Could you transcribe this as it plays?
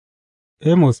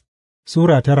Amos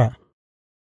Sura 9.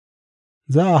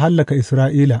 Za a hallaka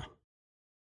Isra'ila.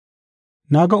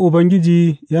 Na ga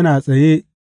Ubangiji yana tsaye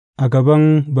a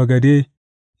gaban bagade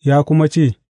ya kuma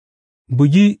ce,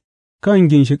 Bugi kan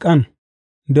ginshiƙan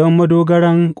don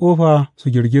madogaran ƙofa su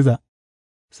girgiza,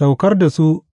 saukar da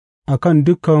su a kan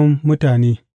dukan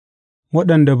mutane,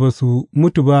 waɗanda ba su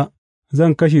mutu ba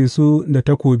zan kashe su da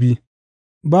takobi,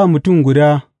 ba mutum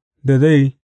guda da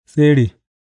zai tsere,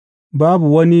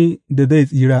 babu wani da zai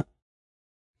tsira,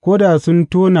 ko da sun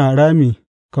tona rami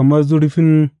kamar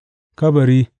zurfin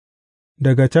kabari,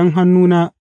 daga can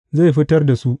hannuna zai fitar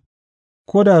da su,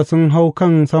 ko da sun hau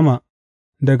kan sama,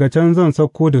 daga can zan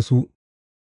sauko da su,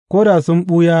 ko da sun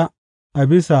ɓuya a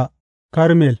bisa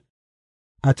Karmel,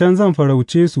 a can zan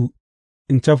farauce su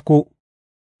in cafko,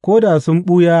 ko da sun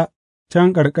ɓuya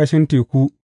can ƙarƙashin teku,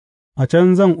 a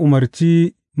can zan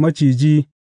umarci maciji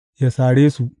ya sare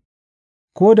su,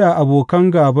 ko da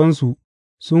abokan gābansu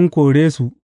sun kore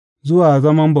su zuwa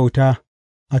zaman bauta,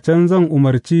 a can zan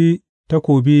umarci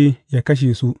takobi ya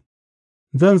kashe su,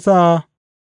 zan sa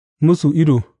musu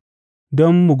ido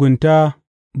don mugunta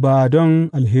ba don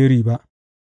alheri ba,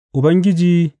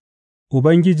 Ubangiji,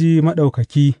 Ubangiji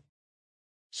Maɗaukaki,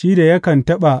 shi da yakan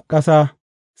taɓa ƙasa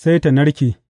sai ta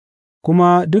narke,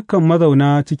 kuma dukan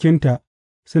mazauna cikinta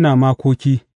suna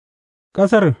makoki,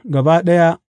 ƙasar gaba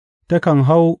ɗaya takan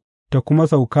hau ta kuma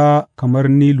sauka kamar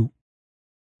Nilu,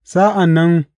 sa'an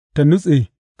nan ta nutse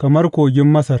kamar kogin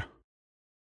Masar,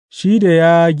 shi da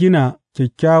ya gina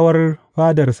kyakkyawar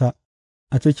fadarsa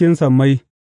a cikin sammai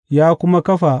ya kuma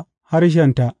kafa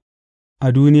harshenta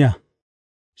a duniya,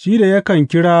 shi da yakan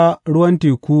kira ruwan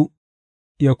teku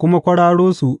ya kuma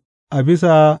kwararo su a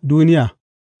bisa duniya,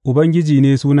 Ubangiji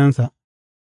ne sunansa.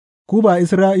 Ku ba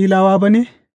Isra'ilawa ba ne,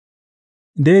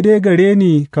 daidai gare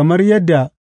ni kamar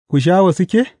yadda Kushawa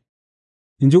suke?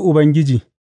 In ji Ubangiji.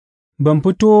 Ban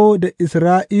fito da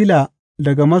Isra'ila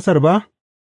daga Masar ba,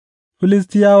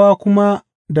 Filistiyawa kuma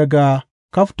daga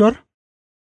Kaftor,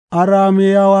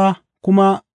 Arameyawa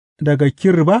kuma daga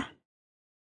Kir ba?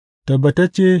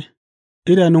 Tabbatacce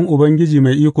idanun Ubangiji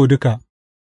Mai Iko Duka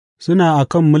suna a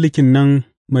kan mulkin nan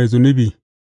mai zunubi,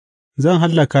 zan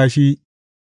hallaka shi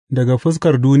daga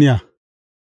fuskar duniya,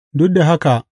 duk da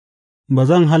haka ba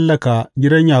zan hallaka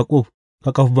gidan Yaƙub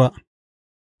ƙaƙaf ba,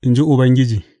 in ji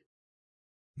Ubangiji.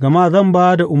 Gama zan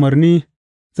ba da umarni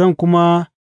zan kuma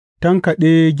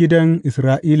tankaɗe gidan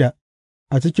Isra'ila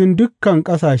a cikin dukan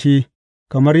ƙasashe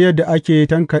kamar yadda ake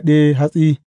tankaɗe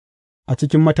hatsi a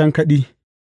cikin matankaɗi,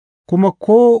 kuma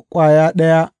ko ƙwaya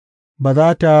ɗaya ba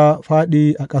za tă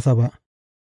fāɗi a ƙasa ba.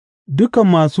 Dukan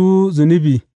masu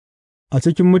zunubi a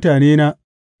cikin mutanena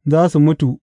za su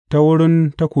mutu ta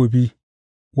wurin takobi,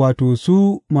 wato,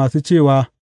 su masu cewa,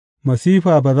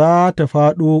 Masifa ba za tă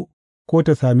fāɗo ko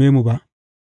ta same mu ba.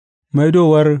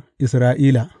 Maidowar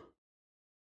Isra'ila.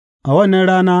 A wannan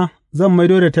rana zan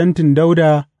maido da tentin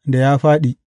Dawuda da ya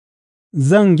fāɗi,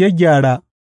 zan gyaggyara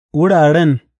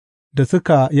wuraren da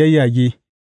suka yayyage,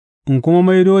 in kuma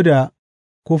maido da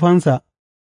kufansa,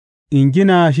 in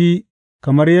gina shi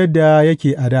kamar yadda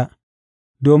yake a dā,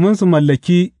 domin su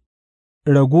mallaki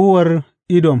raguwar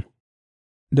Edom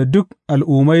da duk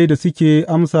al'ummai da suke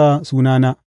amsa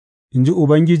sunana, in ji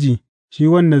Ubangiji, shi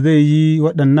wanda zai yi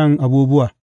waɗannan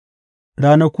abubuwa.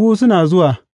 Ranaku suna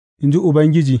zuwa, in ji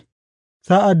Ubangiji,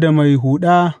 sa'ad da mai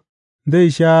huɗa zai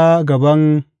sha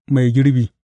gaban mai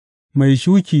girbi, mai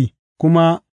shuki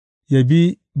kuma ya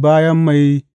bi bayan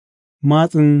mai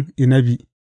matsin inabi,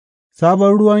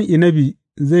 sabon ruwan inabi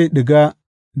zai ɗiga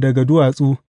daga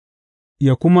duwatsu,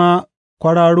 ya kuma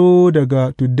kwararo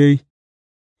daga tuddai,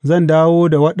 zan dawo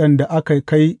da waɗanda aka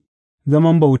kai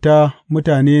zaman bauta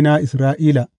mutanena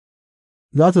Isra'ila,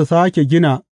 za su sāke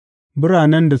gina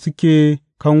biranen da suke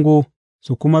kango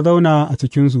su kuma zauna a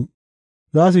cikinsu,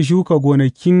 za su shuka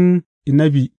gonakin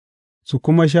inabi su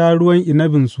kuma sha ruwan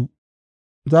inabinsu,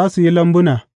 za su yi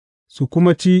lambuna su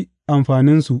kuma ci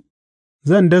amfaninsu,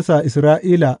 zan dasa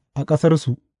Isra'ila a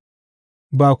ƙasarsu,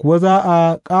 ba kuwa za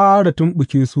a ƙara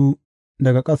tumɓuke su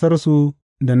daga ƙasarsu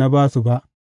da na ba su ba,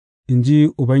 in ji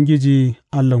Ubangiji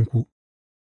Allahnku.